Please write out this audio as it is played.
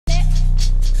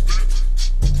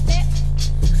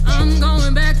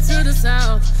the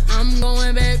south. I'm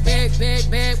going back with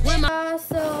my.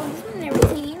 So this is my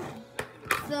routine.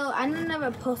 So I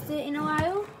never posted in a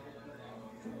while,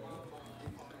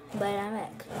 but I'm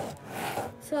back.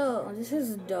 So this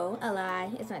is dough. A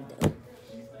lie, it's not dough.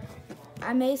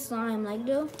 I made slime like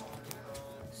dough,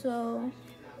 so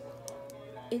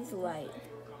it's white.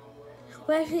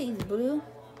 Well, actually, it's blue.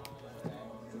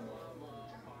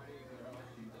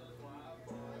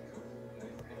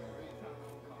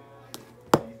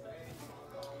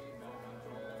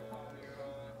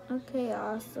 Okay,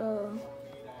 also,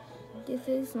 this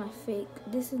is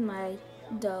my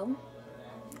dough.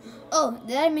 Oh,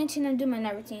 did I mention I'm doing my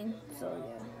night routine? So,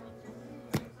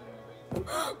 yeah.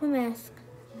 My mask.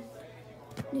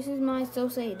 This is my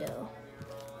Sosei dough.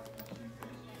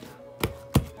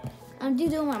 I'm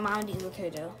doing my mom did with her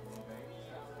dough.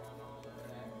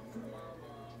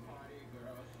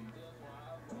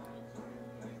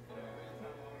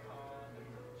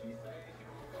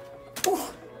 Ooh.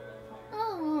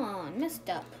 Oh, I messed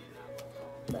up.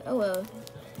 But oh well.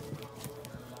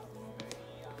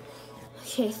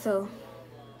 Okay, so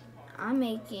I'm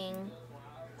making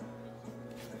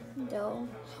dough.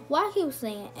 Why I keep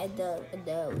saying dough?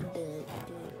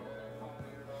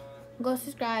 Go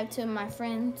subscribe to my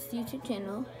friend's YouTube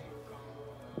channel,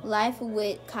 Life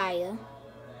with Kaya.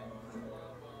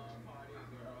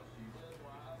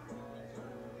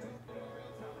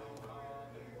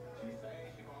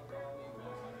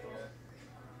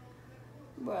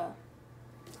 Bruh.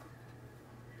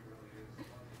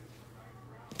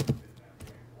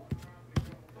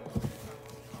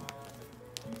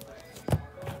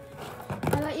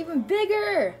 I got even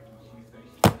bigger.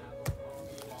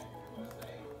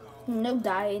 No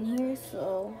dye in here,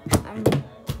 so I'm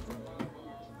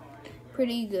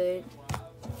pretty good.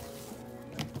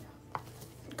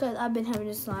 Because I've been having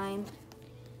a slime.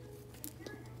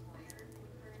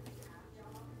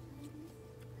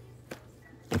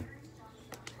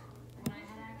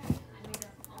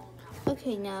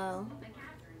 Okay, now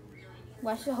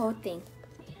watch the whole thing.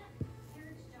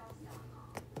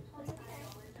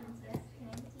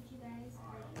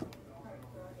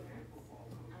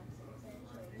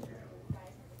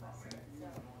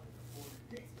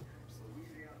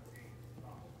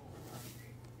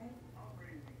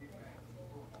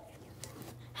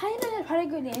 How do you know that part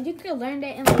of good dance? You could learn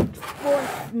that in like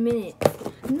 4 minutes.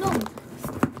 No,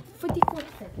 54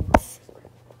 seconds.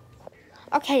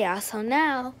 Okay, y'all, so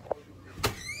now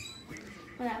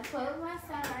when I close my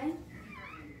sign,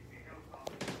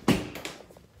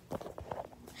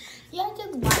 y'all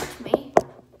just watch me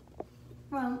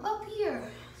from up here.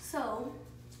 So,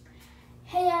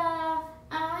 hey,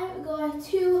 I'm going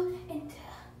to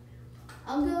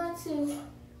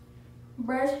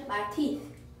brush my teeth.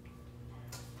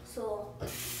 So,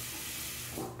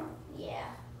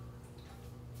 yeah.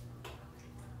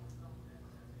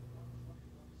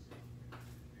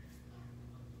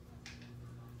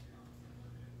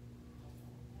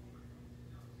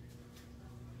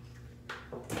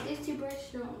 This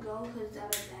toothbrush don't go because it's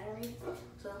out of battery.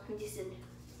 So, I'm just in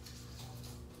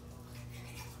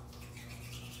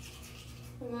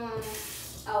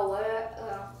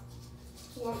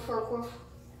one purple.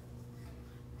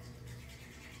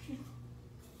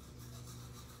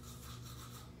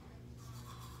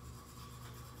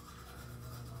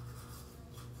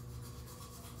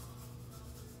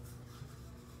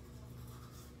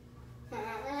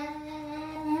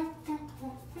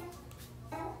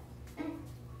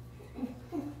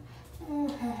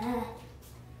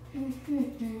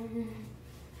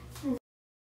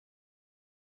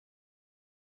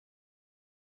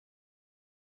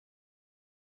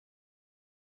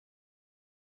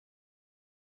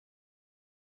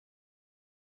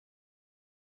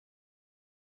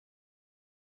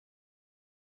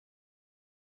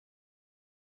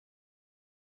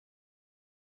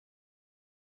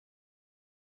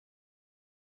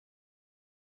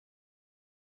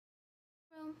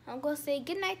 I'm gonna say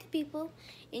good night to people,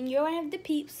 and you're one of the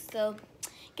peeps. So,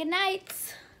 good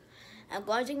night. I'm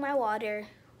gonna drink my water,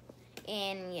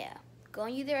 and yeah, go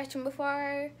and use the restroom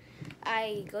before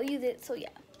I go use it. So yeah,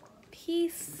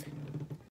 peace.